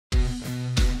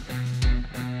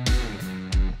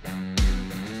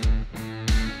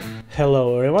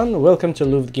Hello everyone, welcome to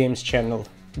Loot Games channel.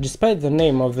 Despite the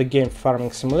name of the game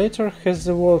Farming Simulator has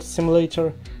the word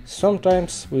simulator,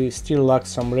 sometimes we still lack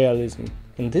some realism.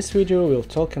 In this video we'll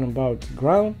talking about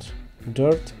ground,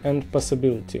 dirt and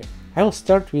passability. I'll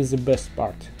start with the best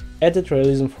part, added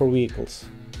realism for vehicles.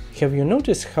 Have you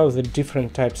noticed how the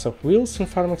different types of wheels in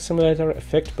Farming Simulator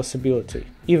affect passability?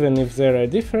 Even if there are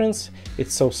differences,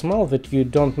 it's so small that you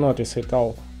don't notice it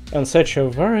all. And such a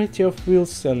variety of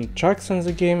wheels and tracks in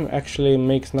the game actually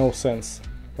makes no sense.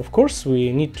 Of course,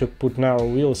 we need to put narrow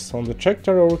wheels on the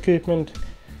tractor or equipment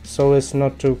so as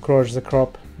not to crush the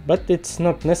crop, but it's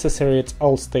not necessary at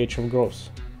all stages of growth.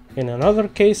 In other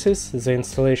cases, the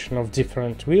installation of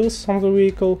different wheels on the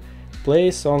vehicle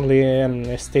plays only an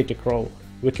aesthetic role.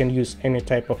 We can use any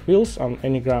type of wheels on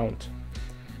any ground.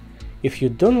 If you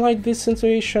don't like this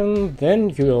situation,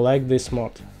 then you will like this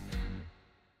mod.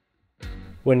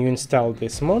 When you install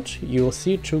this mod, you will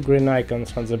see two green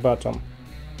icons on the bottom.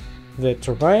 The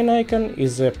turbine icon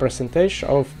is a percentage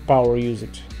of power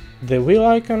usage. The wheel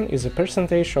icon is a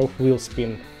percentage of wheel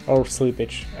spin, or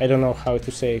slippage, I don't know how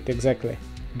to say it exactly.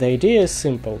 The idea is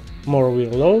simple, more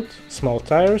wheel load, small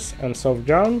tires and soft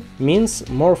ground means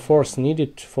more force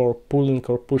needed for pulling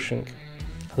or pushing.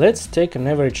 Let's take an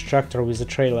average tractor with a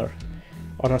trailer.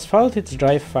 On asphalt it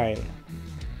drives fine.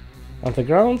 On the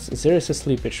ground there is a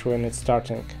slippage when it's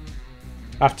starting.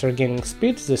 After gaining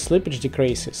speed the slippage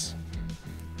decreases.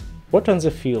 What on the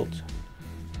field?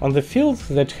 On the field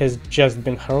that has just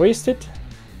been harvested,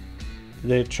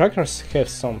 the tractors have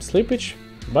some slippage,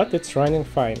 but it's running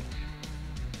fine.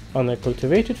 On a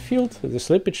cultivated field the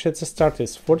slippage at the start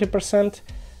is 40%,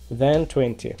 then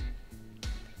 20%.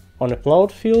 On a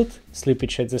plowed field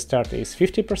slippage at the start is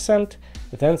 50%,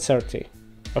 then 30%.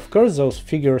 Of course, those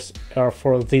figures are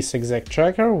for this exact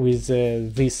tractor with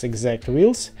these exact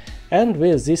wheels and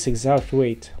with this exact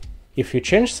weight. If you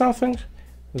change something,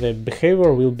 the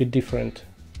behavior will be different.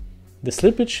 The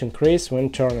slippage increases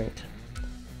when turning.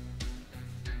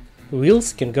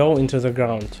 Wheels can go into the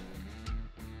ground.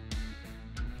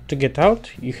 To get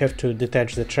out, you have to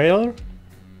detach the trailer,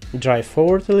 drive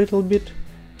forward a little bit,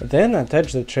 then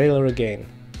attach the trailer again.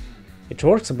 It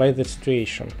works by the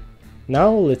situation.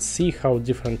 Now let's see how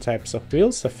different types of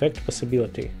wheels affect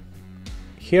passability.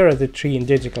 Here are the three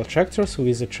identical tractors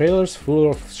with the trailers full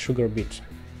of sugar beet.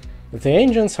 The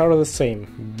engines are the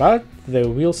same, but the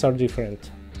wheels are different.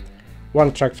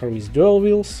 One tractor with dual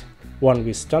wheels, one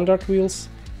with standard wheels,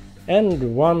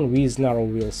 and one with narrow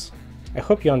wheels. I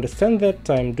hope you understand that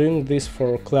I'm doing this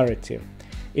for clarity.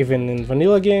 Even in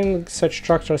vanilla game such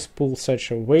tractors pull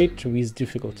such a weight with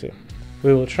difficulty.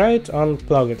 We will try it on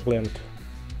plugged land.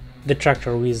 The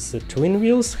tractor with the twin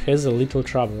wheels has a little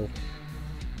trouble,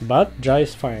 but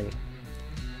drives fine.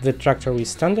 The tractor with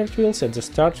standard wheels at the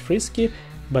start frisky,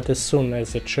 but as soon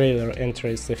as the trailer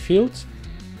enters the field,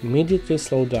 immediately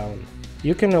slow down.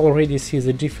 You can already see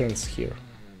the difference here.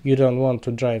 You don't want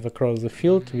to drive across the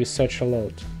field with such a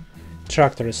load.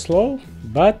 Tractor is slow,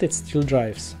 but it still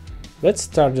drives. Let's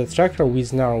start the tractor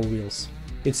with narrow wheels.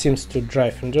 It seems to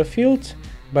drive in the field,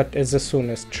 but as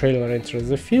soon as trailer enters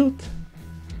the field,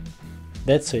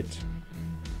 that's it.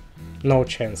 No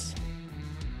chance.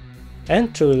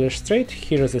 And to illustrate,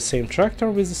 here is the same tractor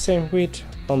with the same weight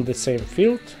on the same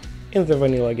field in the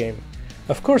vanilla game.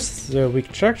 Of course, the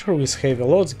weak tractor with heavy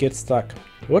loads gets stuck.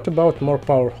 What about more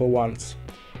powerful ones?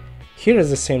 Here is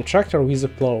the same tractor with a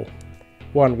plow.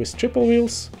 One with triple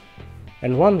wheels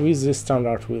and one with the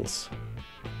standard wheels.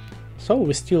 So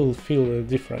we still feel the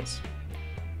difference.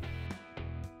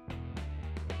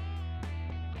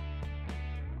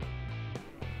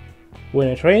 When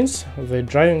it rains, the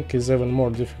driving is even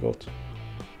more difficult.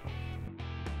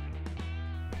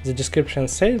 The description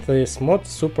says this mod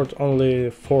supports only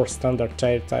 4 standard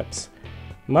tire types: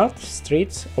 mud,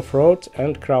 street, off-road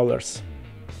and crawlers.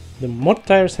 The mod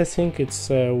tires, I think it's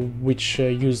which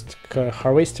used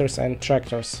harvesters and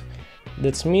tractors.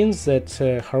 That means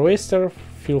that harvester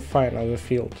feel fine on the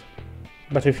field.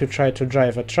 But if you try to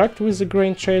drive a truck with a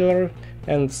grain trailer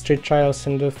and street trials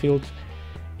in the field,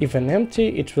 even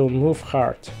empty, it will move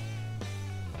hard.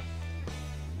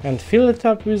 And fill it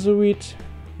up with the wheat,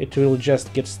 it will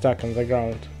just get stuck on the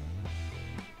ground.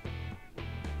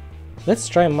 Let's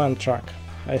try man truck.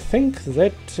 I think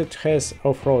that it has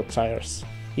off-road tires.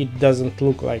 It doesn't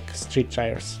look like street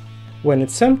tires. When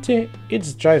it's empty,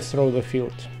 it drives through the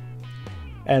field.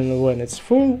 And when it's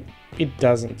full, it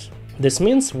doesn't. This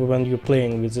means when you're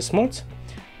playing with this mod,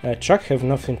 a truck have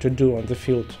nothing to do on the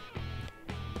field.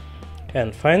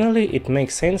 And finally, it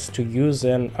makes sense to use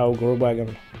an auger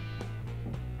wagon.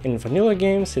 In vanilla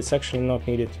games it's actually not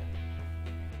needed.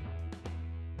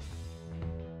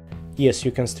 Yes,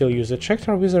 you can still use a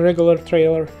tractor with a regular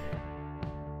trailer,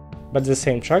 but the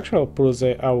same tractor will pull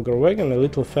the auger wagon a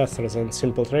little faster than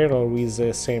simple trailer with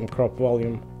the same crop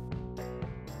volume.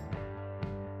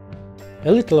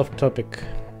 A little off topic.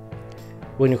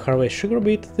 When you harvest sugar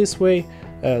beet this way,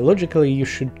 logically you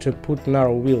should put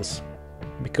narrow wheels,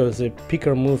 because the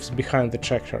picker moves behind the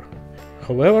tractor.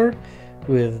 However,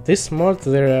 with this mod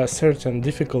there are certain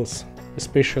difficulties,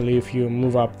 especially if you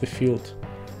move up the field.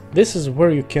 This is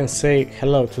where you can say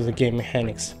hello to the game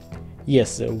mechanics.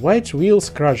 Yes, the white wheels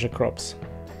crush the crops,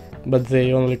 but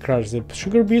they only crush the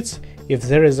sugar beets if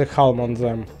there is a hulm on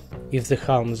them. If the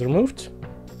hulm is removed,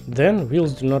 then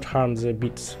wheels do not harm the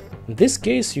beets. In this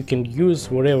case you can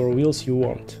use whatever wheels you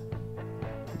want,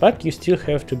 but you still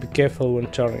have to be careful when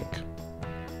turning.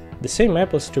 The same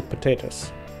applies to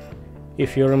potatoes.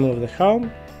 If you remove the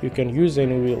hulm, you can use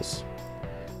any wheels.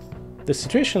 The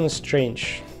situation is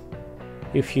strange.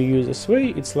 If you use a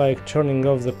sway, it's like turning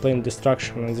off the plane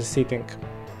destruction and the seating.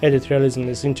 Edit realism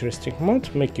is interesting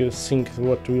mod, make you think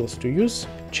what wheels to use,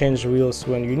 change wheels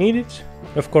when you need it.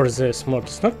 Of course, this mod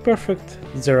is not perfect,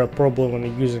 there are problems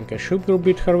when using a sugar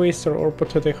beet harvester or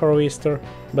potato harvester,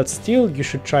 but still you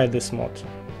should try this mod.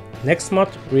 Next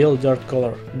mod, real dirt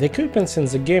color. The equipment in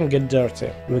the game get dirty.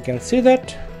 We can see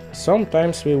that,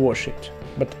 sometimes we wash it,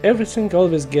 but everything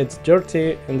always gets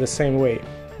dirty in the same way.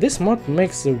 This mod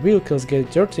makes the vehicles get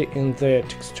dirty in the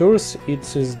textures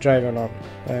it is driving on.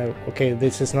 Okay,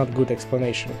 this is not good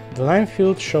explanation. The lime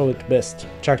field show it best.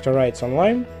 Tractor rides on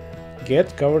lime,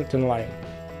 get covered in lime.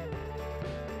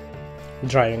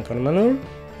 Driving on manure,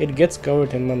 it gets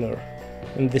covered in manure.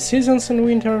 In the seasons in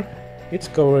winter, it's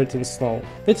covered in snow.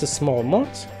 It's a small mod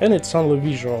and it's only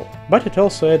visual, but it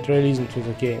also adds realism to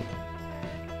the game.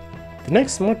 The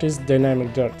next mod is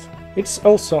dynamic dirt. It's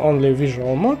also only a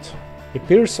visual mod,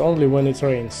 appears only when it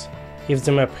rains. If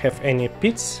the map have any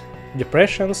pits,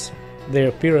 depressions, they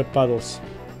appear as puddles.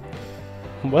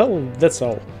 Well, that's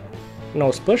all.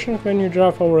 No splashing when you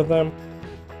drive over them.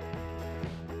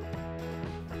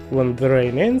 When the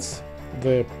rain ends,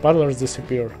 the puddlers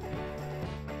disappear.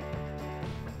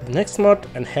 The next mod,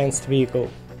 enhanced vehicle.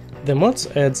 The mods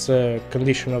adds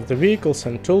condition of the vehicles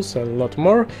and tools a lot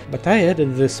more, but I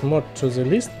added this mod to the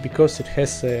list because it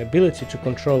has the ability to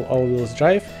control all-wheel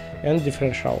drive and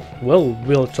differential. Well,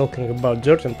 we're talking about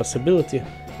dirt and passability.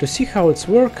 To see how it's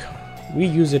work, we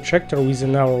use a tractor with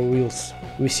narrow wheels.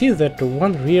 We see that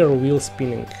one rear wheel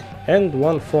spinning and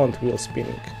one front wheel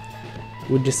spinning.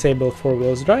 We disable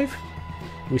 4-wheel drive,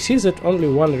 we see that only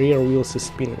one rear wheel is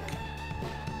spinning.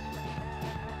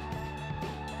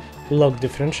 Lock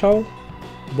differential,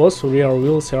 both rear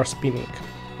wheels are spinning.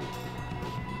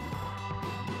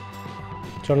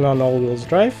 Turn on all-wheel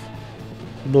drive,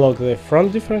 block the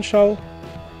front differential,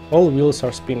 all wheels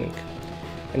are spinning.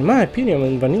 In my opinion,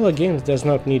 in vanilla games does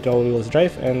not need all-wheel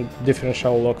drive and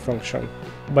differential lock function,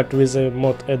 but with a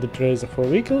mod added reason for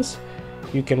vehicles,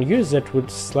 you can use that would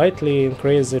slightly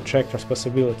increase the tractor's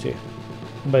possibility.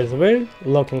 By the way,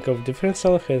 locking of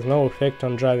differential has no effect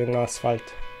on driving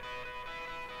asphalt.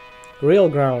 Real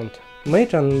ground,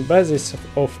 made on basis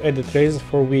of added reason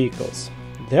for vehicles.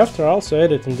 Thereafter also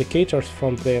added indicators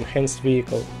from the enhanced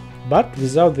vehicle, but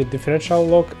without the differential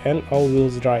lock and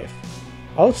all-wheel drive.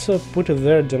 Also put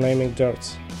there dynamic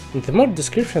dirts. The mod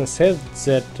description said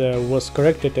that was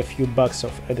corrected a few bugs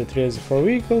of added reason for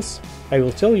vehicles. I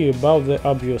will tell you about the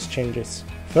obvious changes.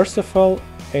 First of all,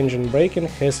 engine braking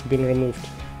has been removed.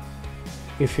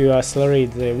 If you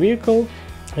accelerate the vehicle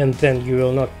and then you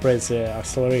will not press the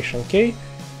acceleration key,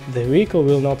 the vehicle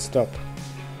will not stop.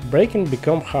 Braking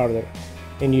becomes harder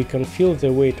and you can feel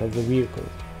the weight of the vehicle.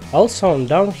 Also on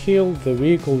downhill the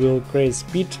vehicle will increase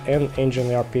speed and engine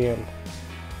RPM.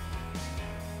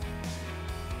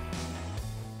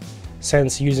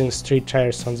 Since using street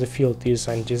tires on the field is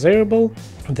undesirable,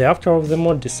 the author of the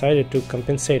mod decided to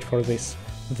compensate for this.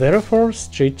 Therefore,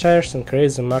 street tires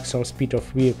increase the maximum speed of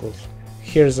vehicles.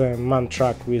 Here's a MAN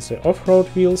truck with the off-road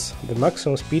wheels, the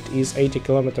maximum speed is 80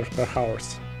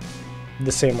 km/h.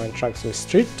 The same on trucks with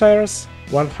street tires,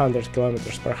 100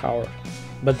 km/h.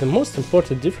 But the most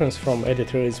important difference from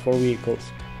added rails for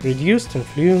vehicles: reduced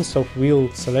influence of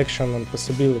wheel selection on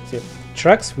possibility.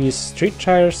 Trucks with street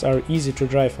tires are easy to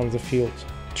drive on the field.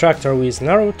 Tractor with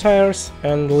narrow tires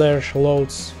and large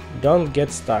loads don't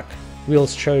get stuck. Wheel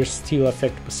choice still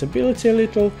affect possibility a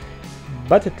little,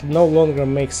 but it no longer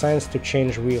makes sense to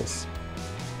change wheels.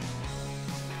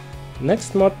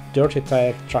 Next mod, dirty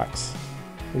tire trucks.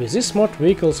 With this mod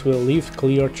vehicles will leave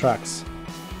clear tracks.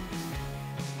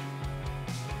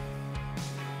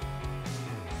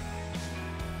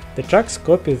 The tracks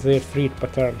copy the thread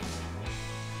pattern.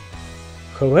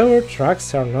 However,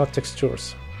 tracks are not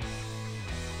textures.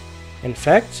 In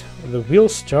fact, the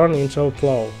wheels turn into a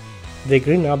plow. They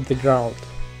green up the ground.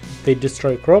 They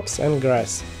destroy crops and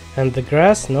grass. And the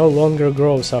grass no longer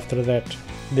grows after that.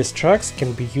 These tracks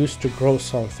can be used to grow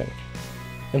something.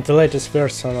 In the latest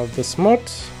version of this mod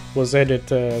was added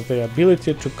the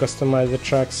ability to customize the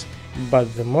tracks,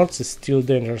 but the mod is still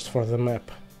dangerous for the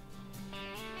map.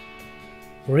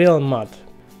 Real mud.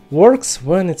 Works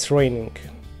when it's raining.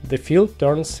 The field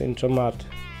turns into mud.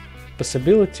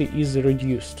 Passability is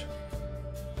reduced.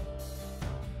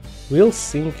 Wheels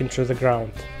sink into the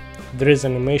ground. There is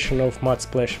animation of mud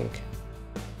splashing.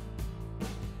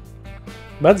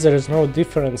 But there is no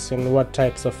difference in what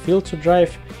types of field to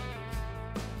drive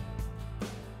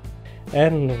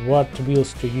and what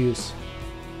wheels to use.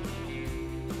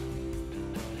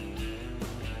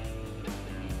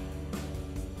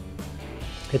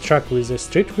 A truck with the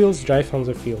street wheels drive on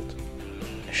the field.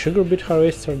 A sugar beet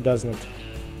harvester does not.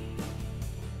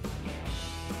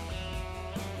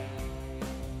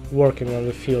 Working on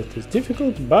the field is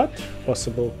difficult, but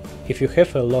possible if you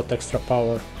have a lot extra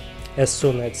power. As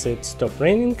soon as it stops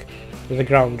raining, the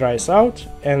ground dries out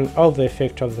and all the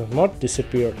effect of the mod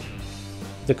disappeared.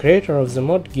 The creator of the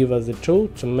mod gave us the tool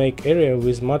to make area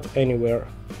with mud anywhere.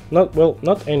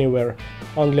 Not anywhere,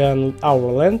 only on our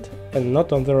land and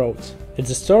not on the roads. At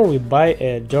the store we buy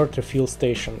a dirt refill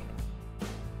station.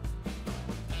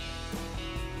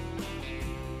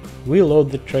 We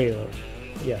load the trailer.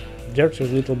 Yeah, dirt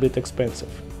is a little bit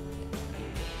expensive.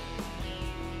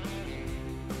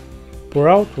 Pour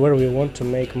out where we want to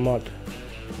make mud.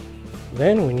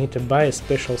 Then we need to buy a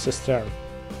special cistern.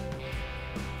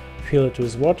 Fill it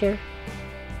with water.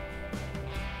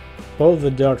 Fill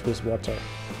the dirt with water.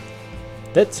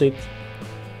 That's it.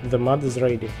 The mud is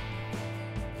ready.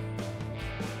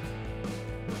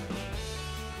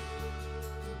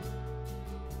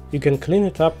 You can clean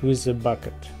it up with the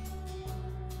bucket.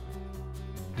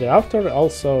 Thereafter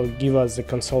also give us the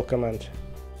console command.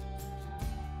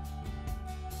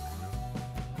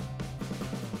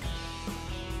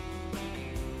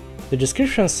 The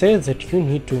description says that you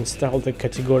need to install the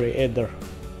category header,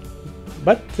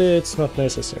 but it's not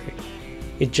necessary.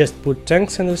 It just put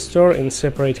tanks in the store in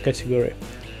separate category.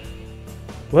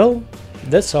 Well,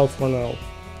 that's all for now.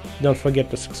 Don't forget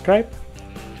to subscribe.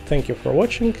 Thank you for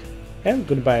watching, and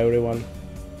goodbye everyone.